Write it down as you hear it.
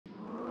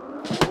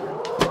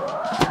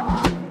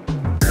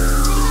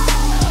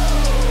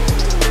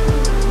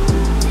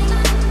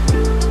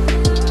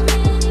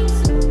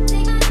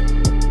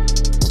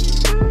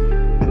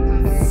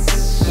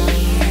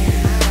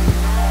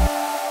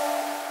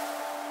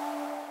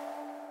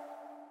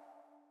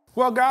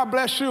Well, God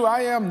bless you.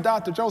 I am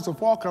Dr. Joseph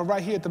Walker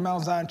right here at the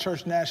Mount Zion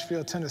Church,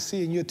 Nashville,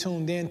 Tennessee, and you're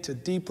tuned in to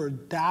Deeper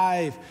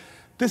Dive.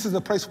 This is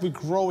a place where we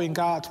grow in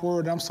God's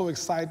Word. I'm so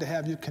excited to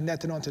have you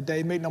connected on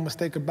today. Make no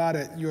mistake about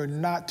it, you're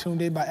not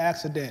tuned in by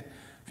accident.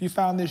 If you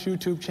found this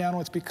YouTube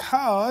channel, it's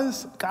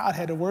because God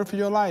had a word for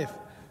your life.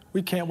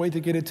 We can't wait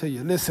to get it to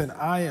you. Listen,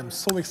 I am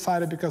so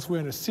excited because we're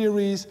in a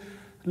series,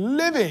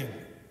 Living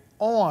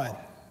on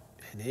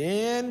and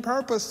in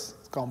Purpose.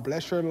 It's going to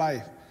bless your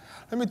life.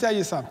 Let me tell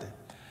you something.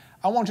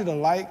 I want you to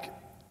like,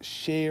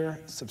 share,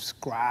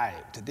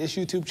 subscribe to this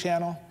YouTube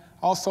channel.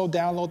 Also,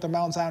 download the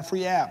Mount Zion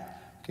free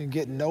app. You can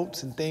get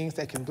notes and things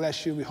that can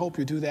bless you. We hope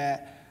you do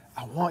that.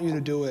 I want you to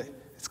do it.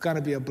 It's going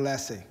to be a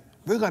blessing.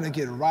 We're going to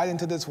get right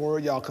into this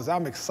word, y'all, because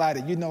I'm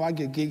excited. You know I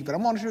get geeked, but I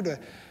want you to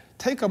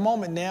take a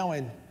moment now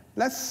and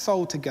let's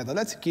sow together.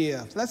 Let's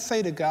give. Let's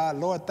say to God,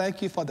 Lord,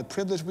 thank you for the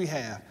privilege we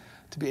have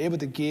to be able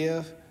to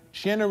give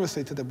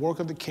generously to the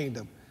work of the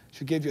kingdom.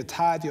 You give your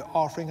tithe, your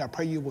offering. I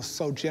pray you will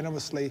sow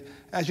generously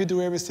as you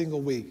do every single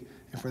week.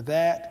 And for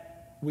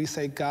that, we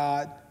say,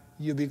 God,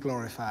 you be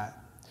glorified.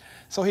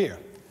 So here,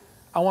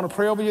 I want to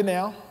pray over you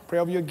now, pray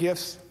over your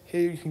gifts.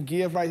 Here you can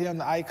give right here on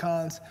the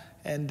icons,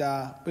 and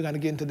we're going to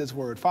get into this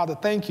word. Father,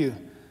 thank you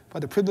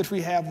for the privilege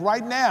we have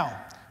right now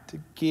to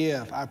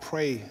give. I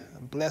pray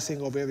a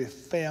blessing over every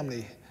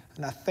family,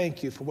 and I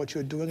thank you for what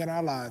you're doing in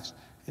our lives.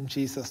 In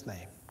Jesus'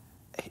 name,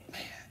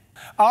 amen.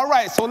 All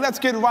right, so let's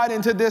get right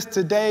into this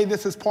today.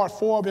 This is part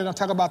 4. We're going to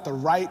talk about the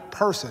right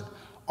person.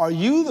 Are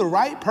you the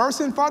right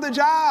person for the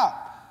job,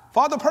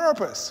 for the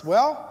purpose?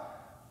 Well,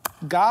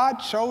 God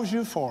chose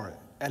you for it,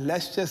 and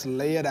let's just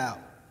lay it out.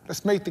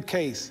 Let's make the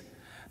case.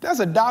 There's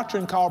a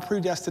doctrine called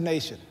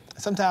predestination.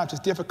 Sometimes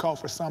it's difficult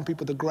for some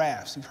people to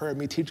grasp. You've heard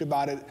me teach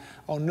about it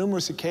on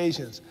numerous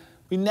occasions.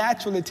 We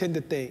naturally tend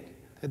to think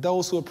that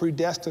those who are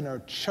predestined are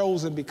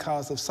chosen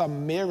because of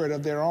some merit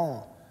of their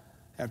own.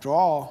 After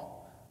all,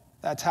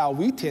 that's how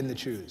we tend to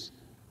choose.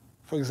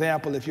 For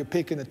example, if you're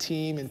picking a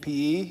team in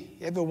PE,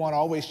 everyone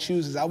always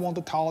chooses, I want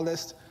the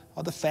tallest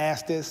or the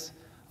fastest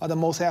or the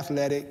most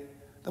athletic,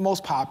 the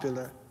most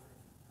popular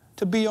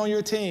to be on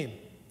your team.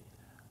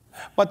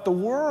 But the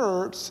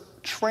words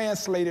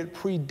translated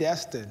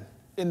predestined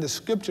in the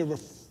scripture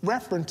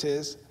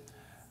references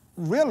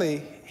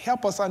really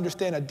help us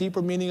understand a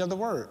deeper meaning of the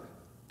word.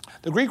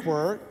 The Greek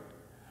word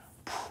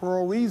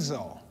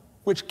proizo,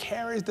 which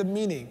carries the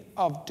meaning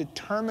of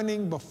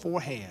determining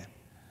beforehand,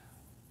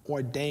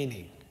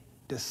 ordaining,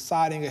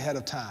 deciding ahead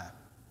of time.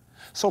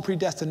 So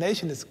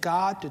predestination is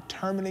God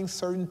determining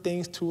certain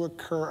things to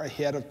occur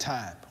ahead of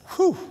time.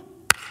 Whew.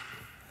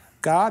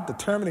 God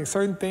determining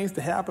certain things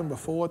to happen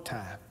before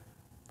time.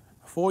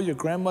 Before your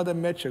grandmother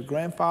met your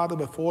grandfather,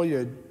 before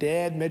your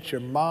dad met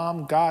your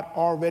mom, God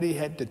already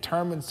had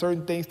determined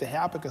certain things to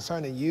happen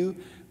concerning you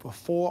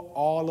before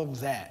all of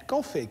that.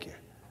 Go figure.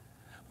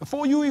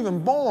 Before you were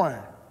even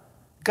born,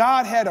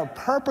 God had a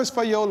purpose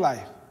for your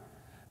life.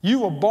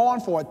 You were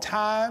born for a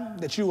time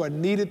that you are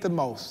needed the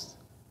most.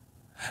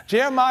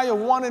 Jeremiah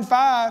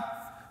 1:5,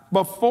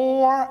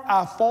 before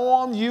I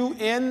formed you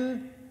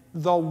in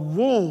the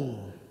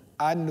womb,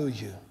 I knew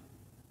you.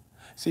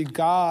 See,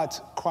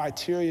 God's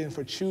criterion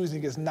for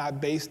choosing is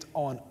not based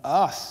on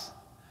us.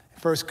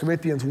 1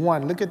 Corinthians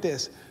 1, look at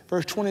this,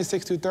 verse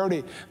 26 through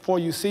 30. For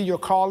you see your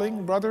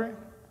calling, brethren,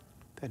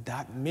 that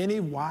not many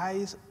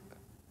wise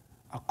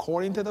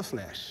according to the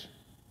flesh,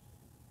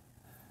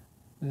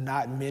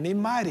 not many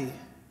mighty,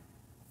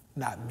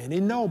 not many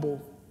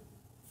noble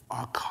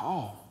are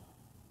called.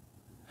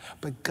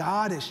 But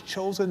God has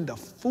chosen the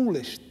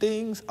foolish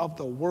things of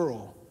the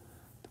world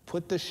to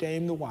put to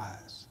shame the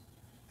wise.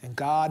 And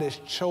God has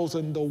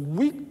chosen the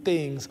weak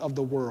things of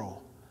the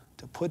world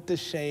to put to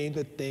shame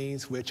the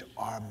things which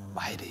are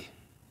mighty.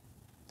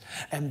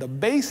 And the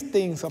base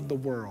things of the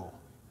world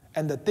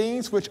and the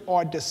things which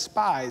are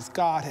despised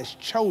God has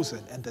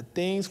chosen, and the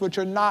things which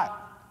are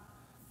not,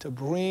 to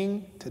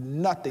bring to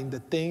nothing the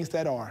things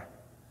that are,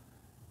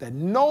 that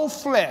no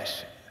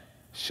flesh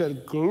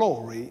should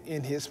glory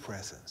in his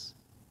presence.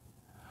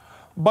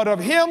 But of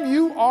him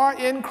you are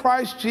in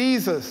Christ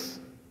Jesus,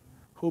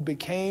 who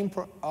became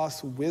for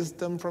us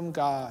wisdom from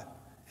God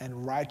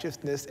and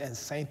righteousness and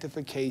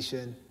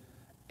sanctification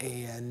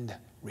and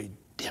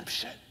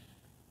redemption.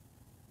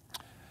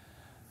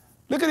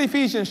 Look at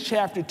Ephesians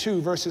chapter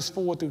 2, verses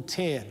 4 through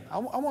 10. I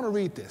want to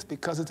read this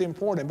because it's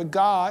important. But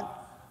God,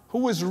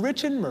 who is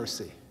rich in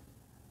mercy,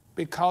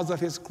 because of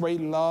his great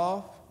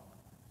love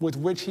with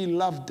which he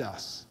loved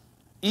us,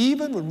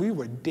 even when we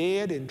were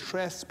dead in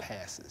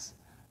trespasses,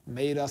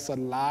 made us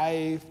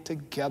alive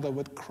together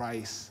with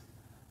Christ.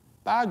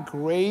 By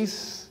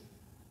grace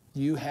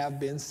you have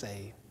been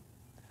saved.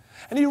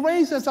 And he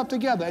raised us up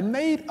together and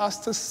made us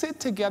to sit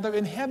together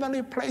in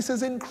heavenly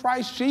places in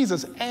Christ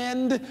Jesus.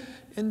 And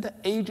in the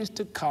ages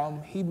to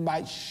come, he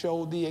might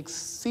show the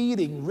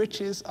exceeding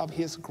riches of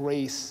his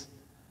grace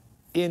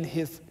in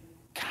his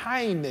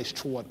kindness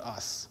toward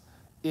us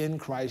in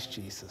Christ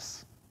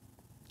Jesus.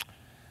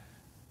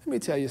 Let me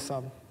tell you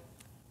something.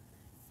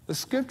 The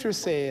scripture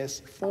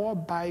says, for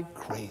by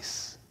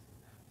grace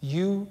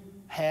you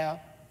have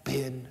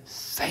been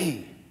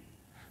saved.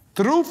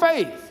 Through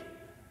faith,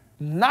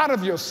 not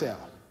of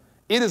yourself.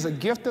 It is a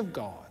gift of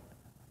God,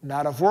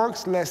 not of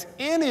works, lest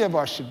any of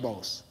us should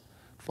boast.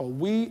 For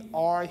we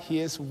are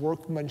his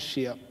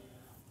workmanship,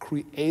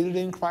 created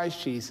in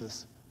Christ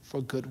Jesus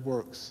for good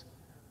works,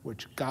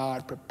 which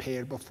God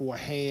prepared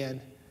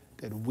beforehand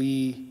that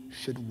we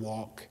should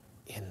walk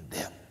in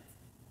them.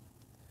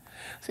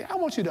 See, I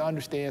want you to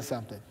understand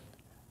something.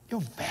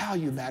 Your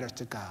value matters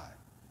to God.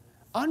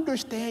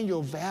 Understand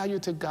your value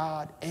to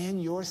God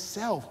and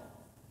yourself.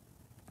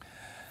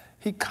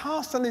 He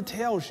constantly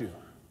tells you,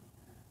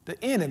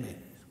 the enemy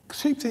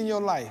creeps in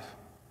your life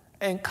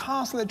and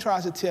constantly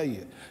tries to tell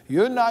you,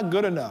 you're not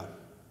good enough.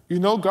 You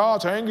know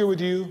God's angry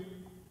with you.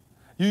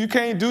 You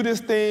can't do this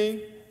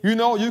thing. You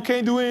know you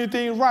can't do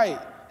anything right.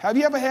 Have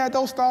you ever had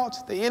those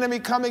thoughts? The enemy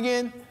coming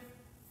in?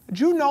 Did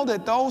you know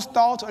that those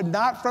thoughts are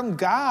not from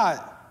God?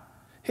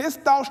 His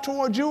thoughts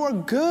toward you are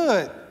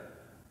good.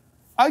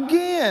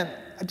 Again,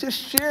 I just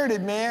shared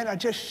it, man. I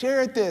just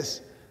shared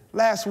this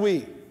last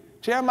week.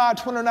 Jeremiah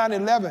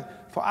 29:11.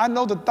 For I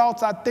know the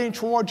thoughts I think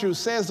toward you,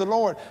 says the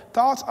Lord.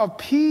 Thoughts of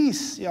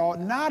peace, y'all,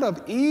 not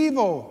of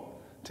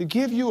evil, to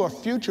give you a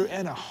future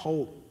and a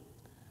hope.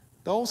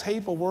 Those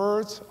hateful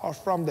words are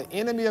from the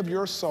enemy of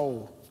your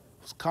soul,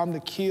 who's come to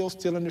kill,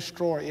 steal, and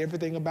destroy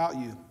everything about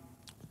you.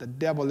 But the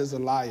devil is a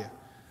liar.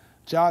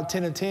 John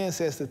 10:10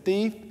 says, the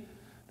thief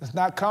does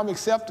not come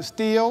except to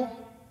steal,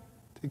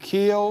 to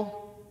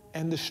kill,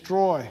 and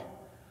destroy.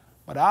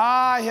 But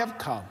I have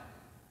come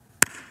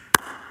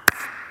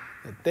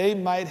that they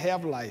might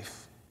have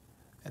life,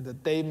 and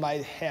that they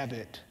might have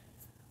it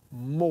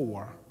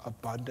more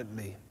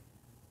abundantly.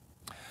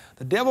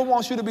 The devil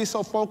wants you to be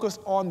so focused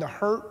on the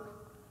hurt,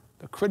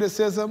 the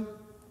criticism,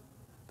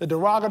 the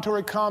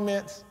derogatory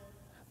comments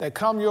that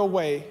come your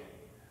way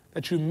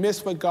that you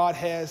miss what God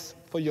has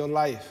for your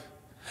life.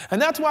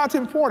 And that's why it's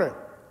important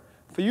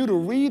for you to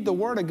read the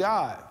Word of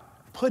God.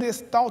 Put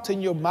his thoughts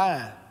in your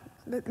mind.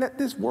 Let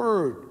this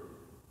word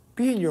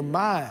be in your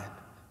mind,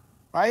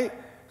 right?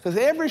 Because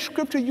every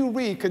scripture you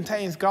read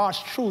contains God's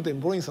truth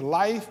and brings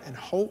life and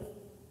hope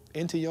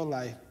into your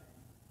life.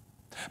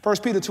 1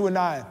 Peter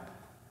 2:9,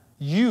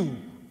 you,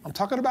 I'm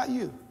talking about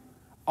you,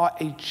 are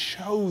a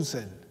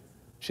chosen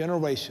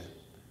generation,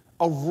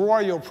 a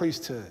royal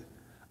priesthood,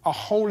 a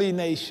holy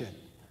nation,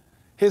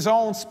 his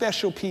own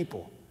special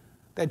people,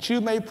 that you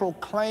may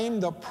proclaim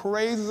the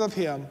praises of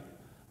him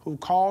who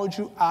called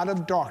you out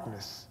of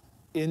darkness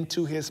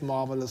into his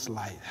marvelous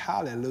light.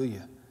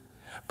 Hallelujah.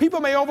 People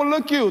may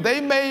overlook you.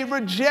 They may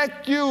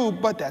reject you,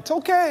 but that's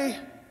okay.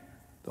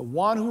 The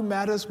one who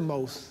matters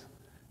most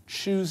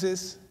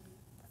chooses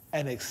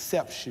and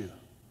accepts you.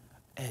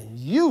 And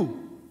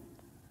you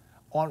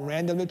aren't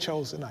randomly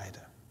chosen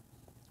either.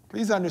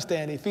 Please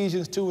understand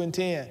Ephesians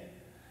 2:10.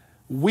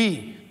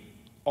 We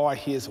are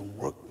his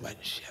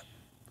workmanship,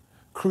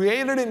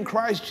 created in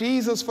Christ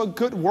Jesus for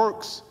good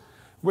works,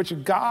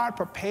 which God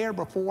prepared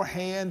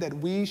beforehand that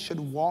we should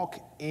walk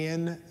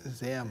in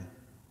them.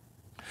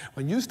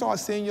 When you start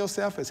seeing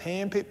yourself as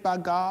handpicked by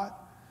God,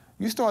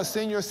 you start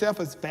seeing yourself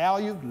as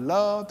valued,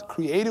 loved,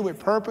 created with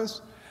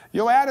purpose,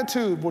 your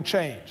attitude will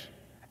change.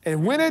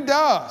 And when it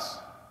does,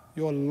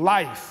 your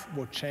life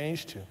will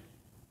change too.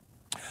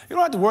 You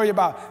don't have to worry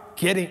about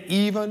getting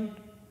even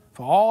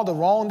for all the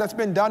wrong that's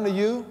been done to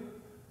you.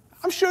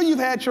 I'm sure you've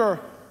had your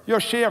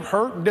share of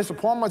hurt and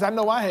disappointments. I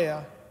know I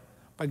have.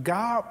 But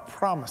God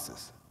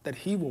promises that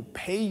he will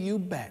pay you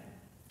back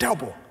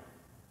double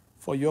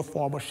for your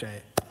former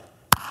shame.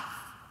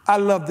 I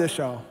love this,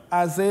 y'all.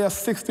 Isaiah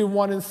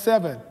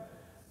 61:7.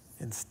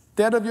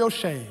 Instead of your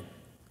shame,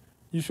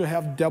 you shall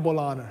have double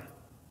honor.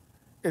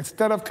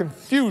 Instead of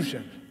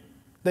confusion,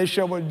 they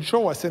shall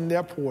rejoice in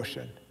their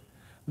portion.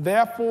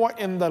 Therefore,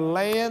 in the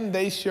land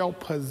they shall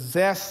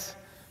possess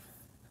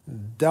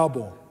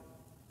double.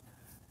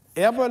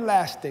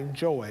 Everlasting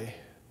joy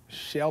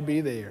shall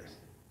be theirs.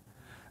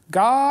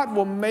 God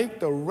will make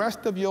the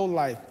rest of your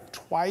life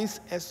twice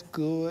as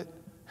good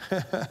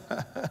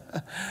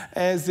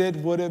as it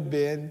would have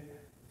been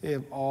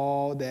if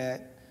all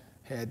that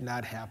had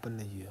not happened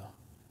to you.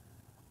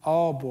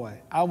 Oh boy,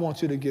 I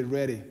want you to get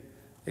ready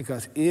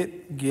because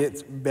it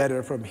gets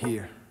better from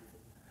here.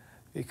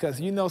 Because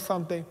you know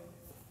something?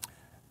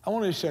 I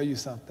want to show you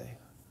something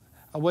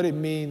of what it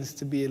means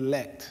to be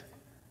elect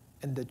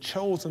and the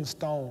chosen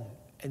stone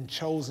and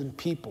chosen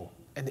people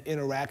and the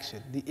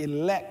interaction, the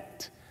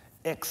elect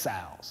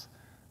exiles.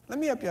 Let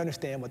me help you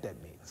understand what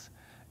that means.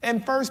 In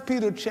 1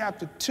 Peter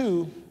chapter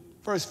 2,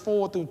 verse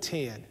 4 through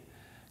 10,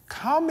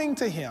 coming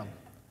to him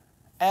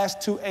as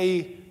to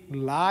a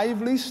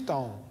lively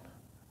stone,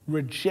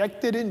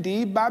 rejected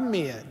indeed by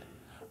men,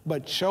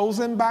 but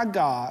chosen by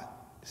God,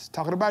 it's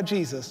talking about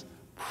Jesus,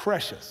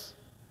 precious.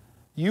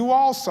 You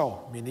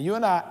also, meaning you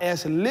and I,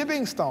 as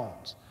living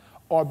stones,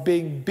 are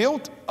being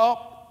built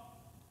up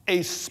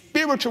a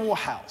spiritual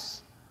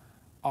house,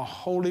 a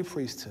holy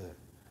priesthood,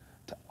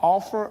 to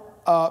offer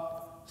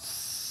up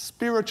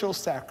spiritual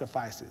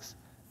sacrifices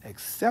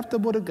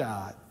acceptable to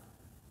God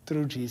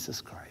through Jesus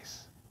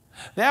Christ.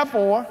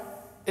 Therefore,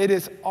 it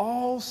is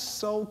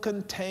also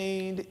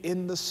contained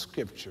in the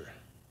scripture.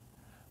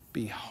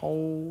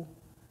 Behold,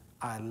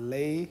 I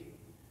lay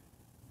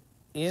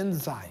in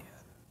Zion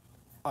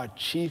a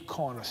chief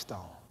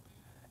cornerstone,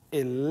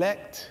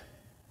 elect,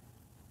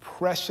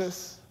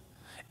 precious,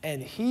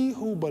 and he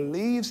who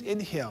believes in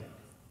him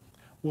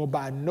will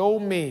by no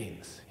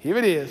means, here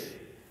it is,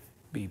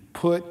 be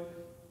put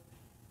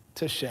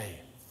to shame.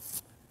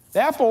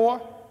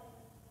 Therefore,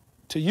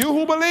 to you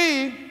who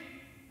believe,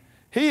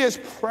 he is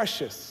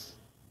precious.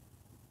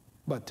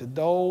 But to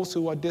those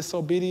who are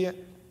disobedient,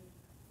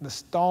 the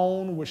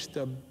stone which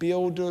the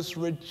builders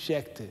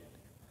rejected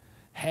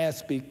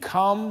has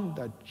become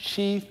the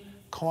chief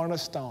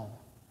cornerstone,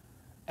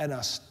 and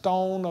a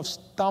stone of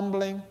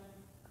stumbling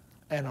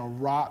and a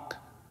rock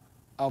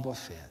of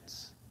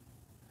offense.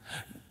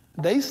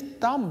 They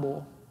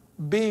stumble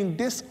being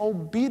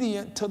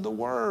disobedient to the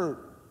word,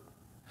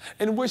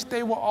 in which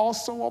they were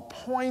also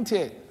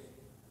appointed.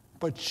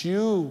 But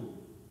you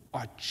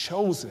are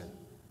chosen,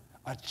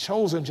 a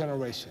chosen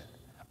generation,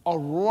 a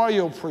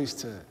royal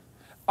priesthood,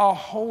 a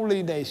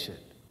holy nation,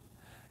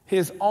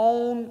 his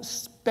own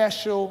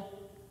special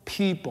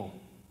people,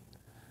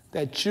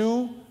 that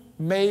you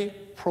may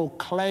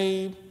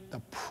proclaim the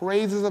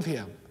praises of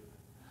him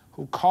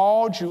who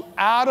called you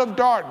out of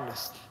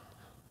darkness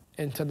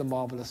into the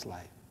marvelous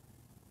light.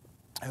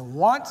 And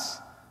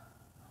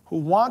who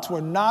once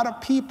were not a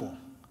people,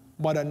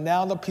 but are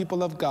now the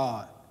people of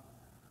God,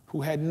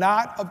 who had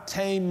not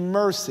obtained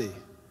mercy,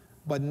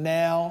 but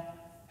now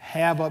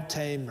have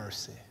obtained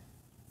mercy.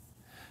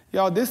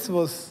 Y'all, this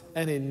was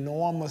an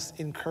enormous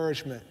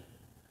encouragement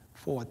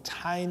for a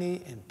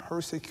tiny and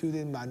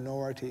persecuted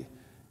minority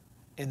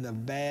in the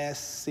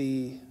vast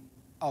sea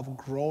of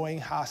growing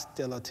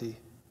hostility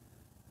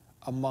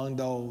among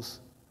those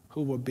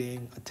who were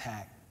being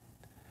attacked.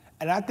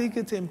 And I think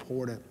it's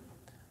important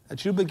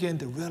that you begin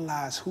to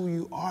realize who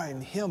you are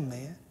in him,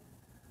 man.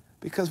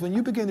 Because when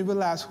you begin to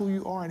realize who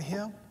you are in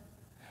him,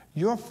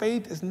 your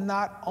faith is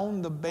not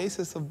on the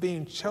basis of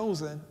being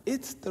chosen,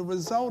 it's the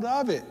result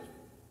of it.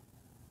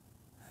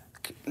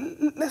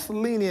 Let's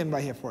lean in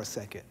right here for a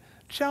second.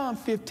 John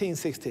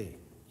 15:16.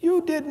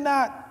 You did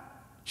not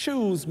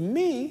choose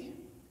me,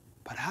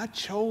 but I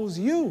chose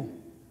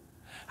you.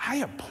 I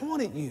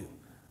appointed you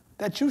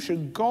that you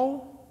should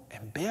go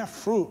and bear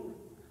fruit,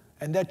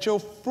 and that your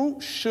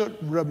fruit should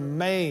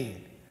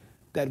remain,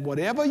 that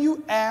whatever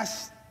you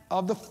ask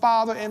of the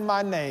Father in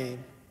my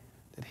name,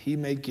 that he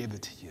may give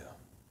it to you.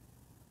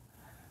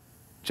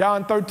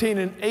 John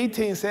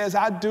 13:18 says,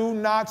 I do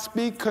not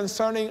speak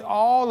concerning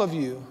all of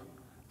you.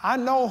 I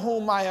know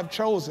whom I have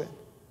chosen,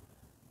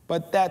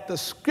 but that the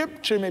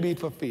scripture may be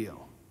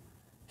fulfilled.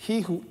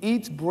 He who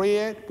eats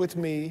bread with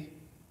me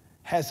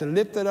has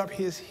lifted up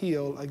his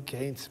heel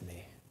against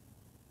me.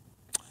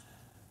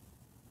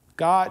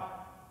 God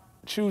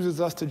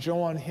chooses us to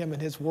join him in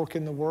his work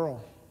in the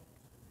world.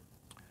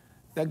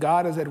 That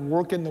God is at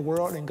work in the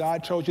world, and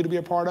God chose you to be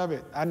a part of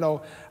it. I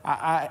know,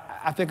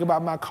 I think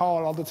about my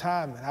call all the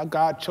time, and how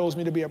God chose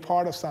me to be a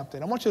part of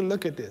something. I want you to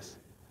look at this.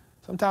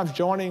 Sometimes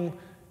joining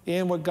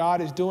in what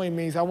God is doing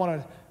means I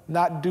want to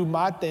not do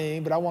my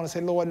thing, but I want to say,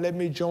 Lord, let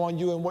me join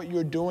you in what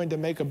you're doing to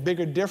make a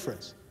bigger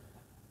difference.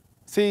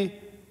 See,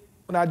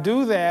 when I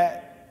do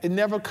that, it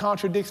never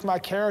contradicts my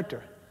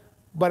character,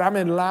 but I'm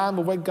in line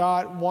with what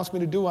God wants me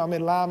to do. I'm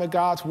in line with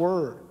God's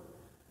word.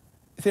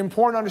 It's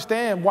important to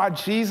understand why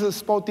Jesus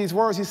spoke these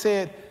words. He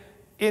said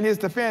in his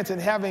defense,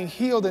 and having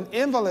healed an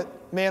invalid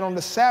man on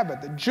the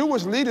Sabbath, the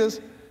Jewish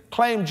leaders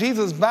claimed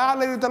Jesus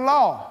violated the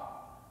law,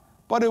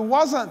 but it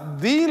wasn't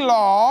the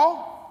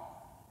law.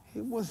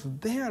 It was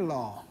their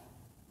law.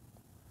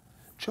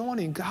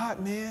 Joining God,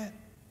 man,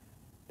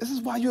 this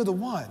is why you're the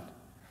one.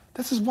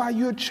 This is why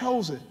you're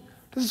chosen.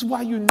 This is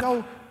why you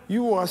know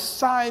you are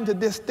assigned to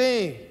this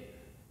thing,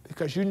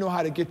 because you know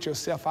how to get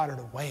yourself out of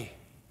the way.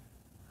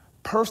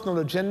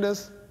 Personal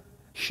agendas,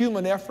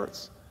 human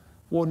efforts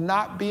will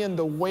not be in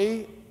the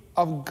way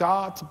of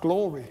God's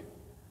glory.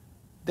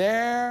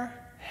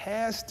 There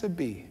has to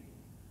be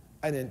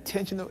an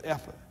intentional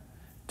effort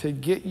to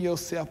get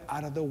yourself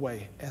out of the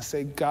way and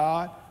say,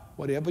 God,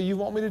 whatever you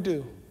want me to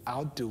do,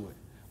 I'll do it.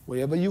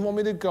 Wherever you want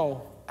me to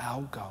go,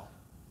 I'll go.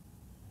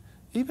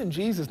 Even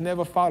Jesus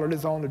never followed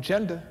his own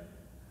agenda,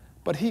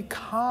 but he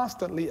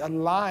constantly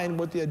aligned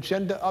with the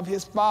agenda of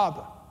his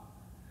Father.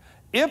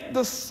 If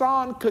the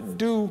Son could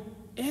do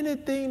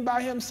anything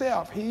by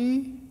himself,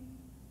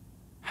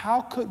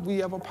 how could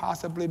we ever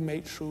possibly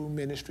make true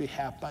ministry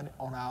happen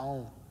on our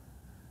own?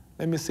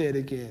 Let me say it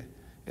again.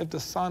 If the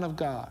Son of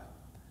God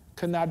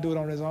could not do it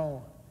on his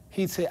own,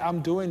 he'd say,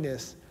 I'm doing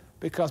this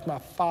because my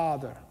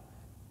Father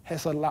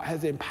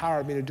has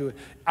empowered me to do it.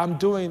 I'm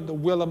doing the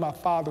will of my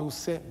Father who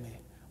sent me.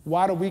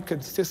 Why do we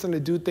consistently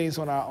do things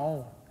on our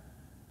own?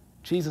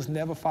 Jesus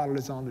never followed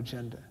his own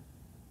agenda.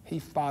 He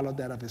followed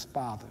that of his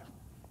Father.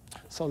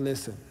 So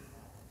listen,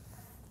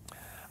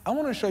 I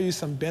want to show you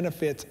some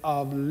benefits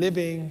of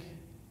living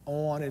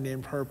on and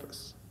in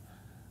purpose.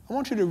 I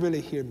want you to really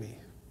hear me,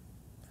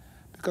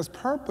 because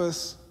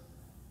purpose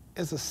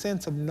is a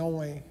sense of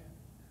knowing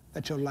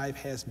that your life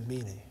has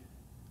meaning.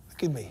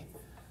 Look at me.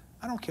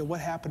 I don't care what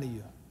happened to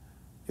you.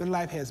 Your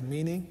life has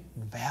meaning,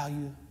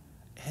 value,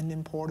 and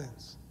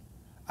importance.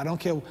 I don't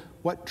care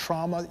what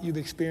trauma you've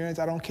experienced.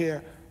 I don't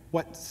care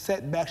what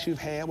setbacks you've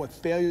had, what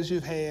failures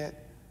you've had.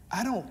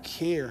 I don't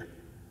care.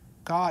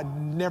 God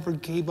never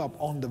gave up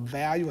on the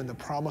value and the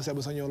promise that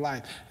was on your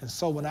life. And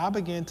so when I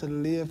begin to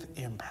live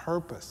in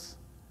purpose,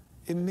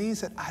 it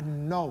means that I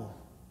know,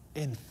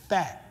 in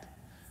fact,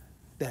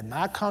 that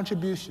my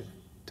contribution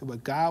to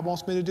what God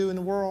wants me to do in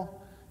the world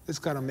is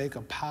going to make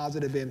a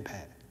positive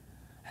impact.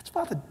 That's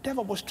why the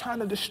devil was trying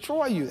to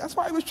destroy you. That's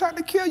why he was trying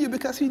to kill you,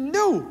 because he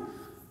knew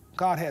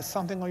God had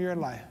something on your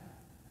life.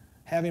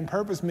 Having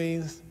purpose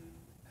means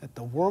that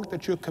the work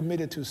that you're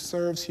committed to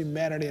serves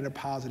humanity in a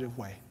positive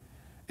way.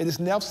 It is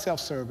never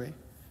self-serving.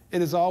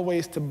 It is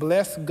always to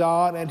bless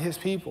God and his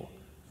people.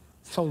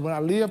 So when I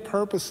live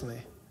purposely,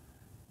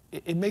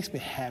 it makes me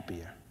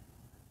happier,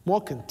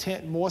 more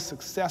content, more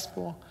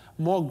successful,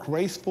 more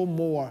graceful,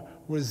 more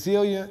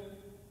resilient,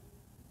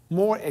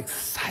 more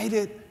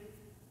excited,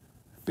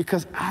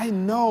 because I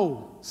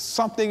know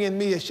something in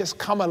me has just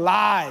come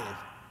alive.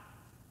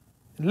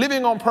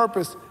 Living on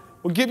purpose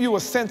will give you a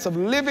sense of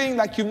living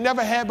like you've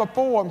never had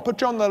before and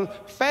put you on the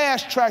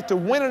fast track to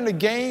winning the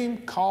game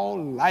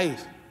called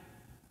life.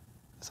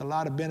 There's a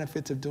lot of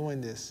benefits of doing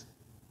this.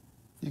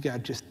 You got to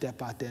just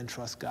step out there and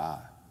trust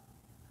God.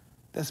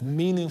 That's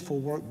meaningful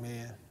work,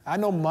 man. I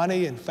know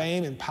money and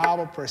fame and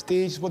power,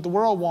 prestige is what the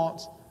world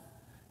wants,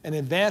 and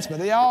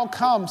advancement. They all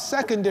come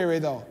secondary,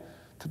 though,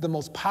 to the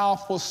most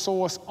powerful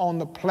source on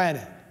the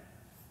planet,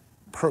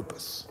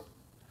 purpose.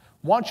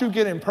 Once you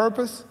get in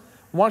purpose,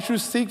 once you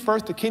seek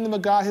first the kingdom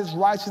of God, his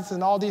righteousness,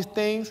 and all these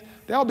things,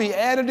 they'll be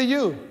added to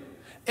you.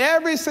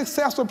 Every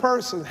successful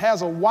person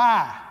has a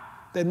why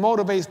that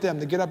motivates them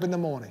to get up in the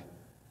morning.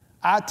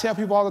 I tell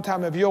people all the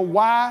time, if your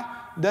why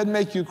doesn't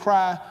make you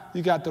cry,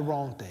 you got the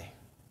wrong thing.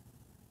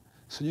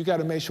 So you got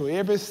to make sure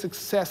every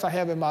success I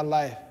have in my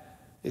life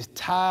is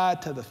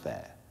tied to the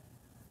fact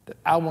that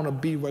I want to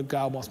be where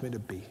God wants me to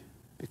be,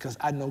 because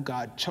I know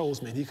God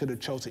chose me, and he could have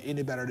chosen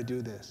any better to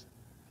do this.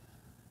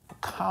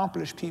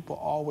 Accomplished people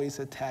always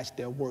attach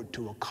their work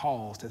to a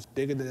cause that's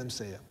bigger than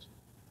themselves.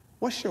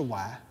 What's your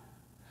why?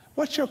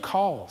 What's your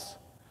cause?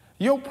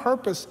 Your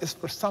purpose is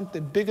for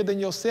something bigger than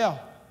yourself,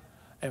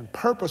 and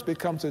purpose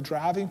becomes a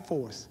driving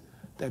force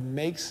that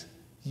makes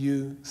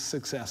you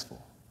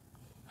successful.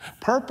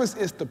 Purpose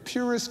is the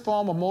purest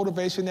form of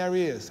motivation there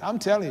is. I'm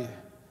telling you,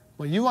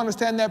 when you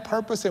understand that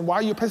purpose and why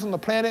you're placed on the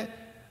planet,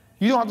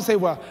 you don't have to say,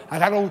 well,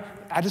 I'm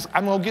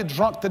going to get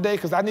drunk today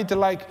because I need to,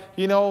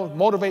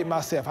 motivate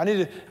myself. I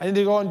need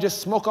to go and just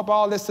smoke up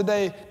all this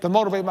today to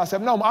motivate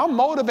myself. No, I'm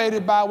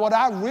motivated by what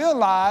I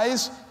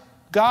realize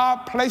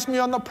God placed me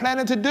on the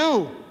planet to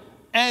do,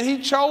 and he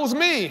chose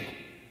me.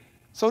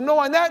 So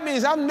knowing that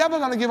means I'm never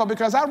going to give up,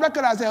 because I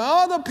recognize there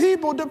are other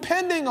people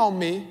depending on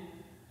me,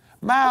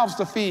 mouths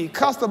to feed,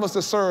 customers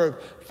to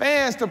serve,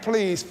 fans to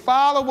please,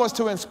 followers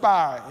to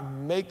inspire. It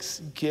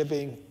makes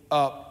giving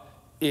up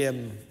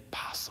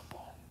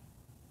impossible.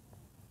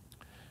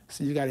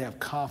 So you got to have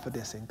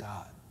confidence in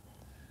God.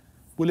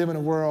 We live in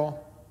a world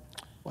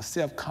where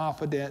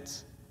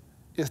self-confidence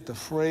is the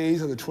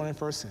phrase of the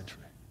 21st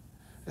century.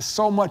 There's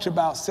so much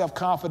about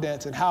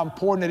self-confidence and how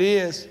important it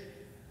is,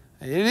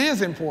 and it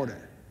is important.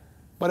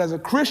 But as a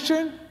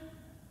Christian,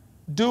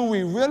 do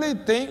we really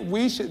think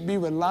we should be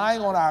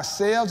relying on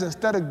ourselves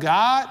instead of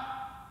God?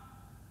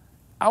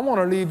 I want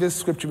to leave this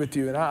scripture with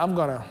you,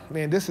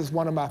 and this is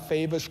one of my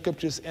favorite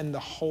scriptures in the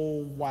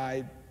whole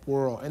wide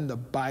world, in the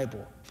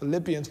Bible.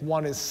 Philippians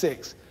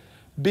 1:6.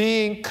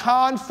 Being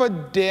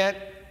confident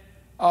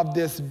of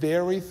this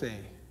very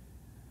thing,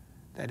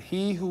 that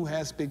he who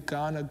has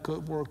begun a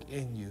good work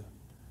in you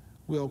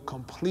will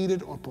complete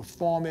it or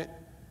perform it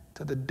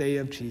to the day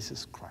of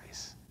Jesus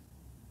Christ.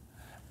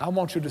 I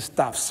want you to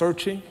stop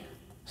searching,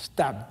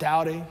 stop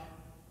doubting,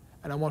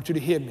 and I want you to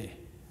hear me.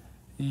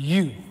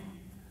 You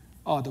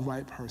are the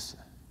right person.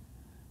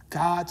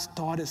 God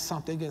started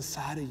something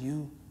inside of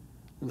you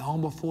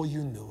long before you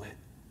knew it.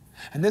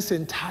 And this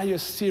entire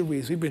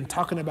series, we've been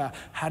talking about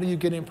how do you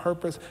get in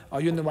purpose?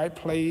 Are you in the right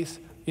place?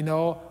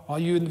 Are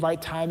you in the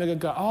right timing of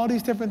God? All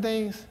these different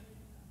things.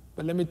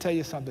 But let me tell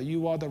you something.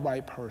 You are the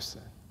right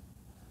person.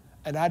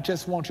 And I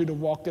just want you to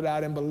walk it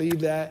out and believe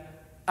that.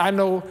 I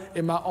know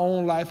in my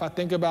own life, I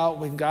think about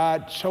when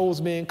God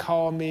chose me and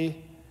called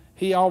me,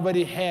 he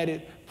already had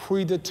it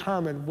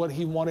predetermined what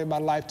he wanted my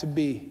life to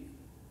be.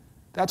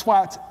 That's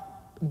why it's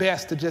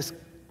best to just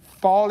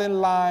fall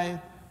in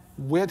line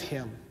with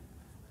him.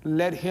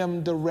 Let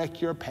him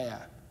direct your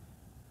path.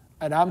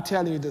 And I'm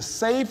telling you, the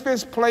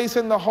safest place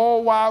in the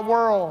whole wide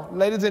world,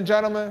 ladies and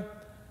gentlemen,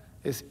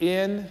 is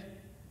in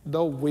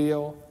the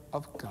will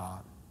of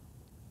God.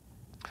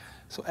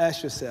 So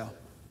ask yourself,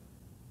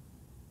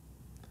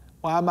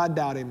 why am I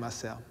doubting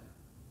myself?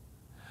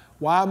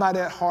 Why am I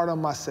that hard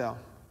on myself?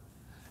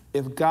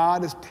 If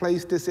God has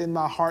placed this in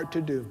my heart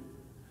to do,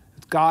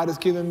 if God has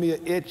given me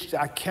an itch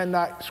I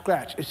cannot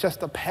scratch, it's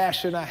just a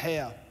passion I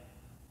have,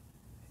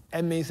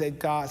 that means that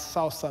God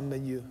saw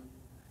something in you.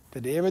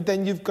 that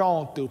everything you've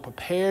gone through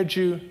prepared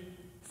you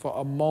for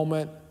a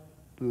moment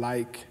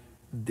like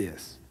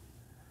this.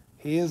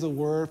 Here's a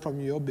word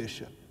from your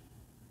bishop.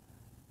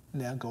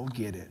 Now go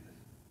get it.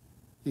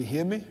 You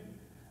hear me?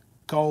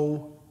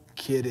 Go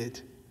get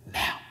it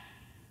now.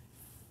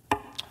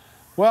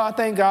 Well, I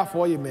thank God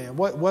for you, man.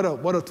 What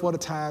a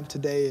time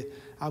today.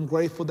 I'm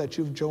grateful that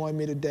you've joined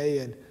me today,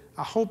 and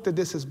I hope that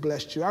this has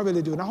blessed you. I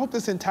really do. And I hope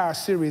this entire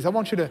series, I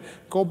want you to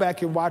go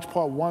back and watch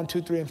part 1,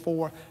 2, 3, and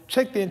 4.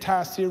 Check the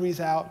entire series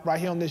out right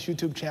here on this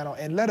YouTube channel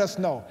and let us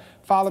know.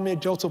 Follow me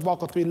at Joseph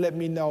Walker 3. Let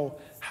me know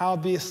how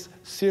this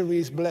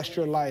series blessed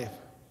your life.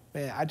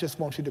 Man, I just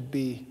want you to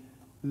be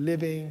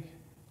living,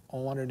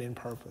 honored, in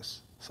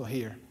purpose. So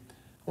here,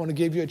 I want to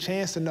give you a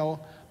chance to know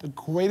the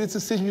greatest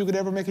decision you could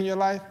ever make in your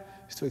life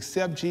is to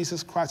accept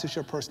Jesus Christ as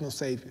your personal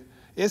Savior.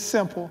 It's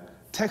simple.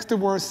 Text the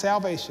word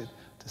salvation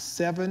to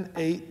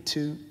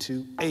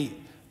 78228.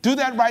 Do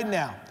that right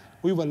now.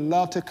 We would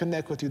love to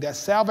connect with you. That's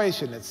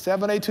salvation. That's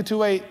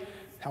 78228.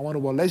 I want a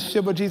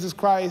relationship with Jesus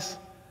Christ.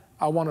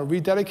 I want to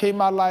rededicate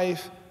my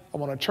life. I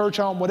want a church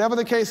home. Whatever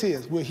the case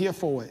is, we're here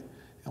for it.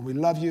 And we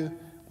love you.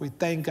 We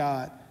thank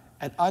God.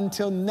 And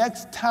until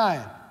next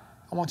time,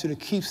 I want you to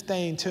keep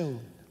staying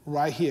tuned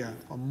right here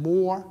for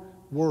more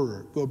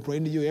word we'll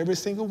bring to you every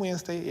single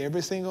Wednesday,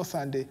 every single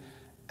Sunday,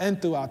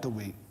 and throughout the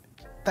week.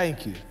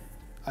 Thank you.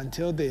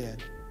 Until then,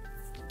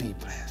 be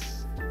blessed.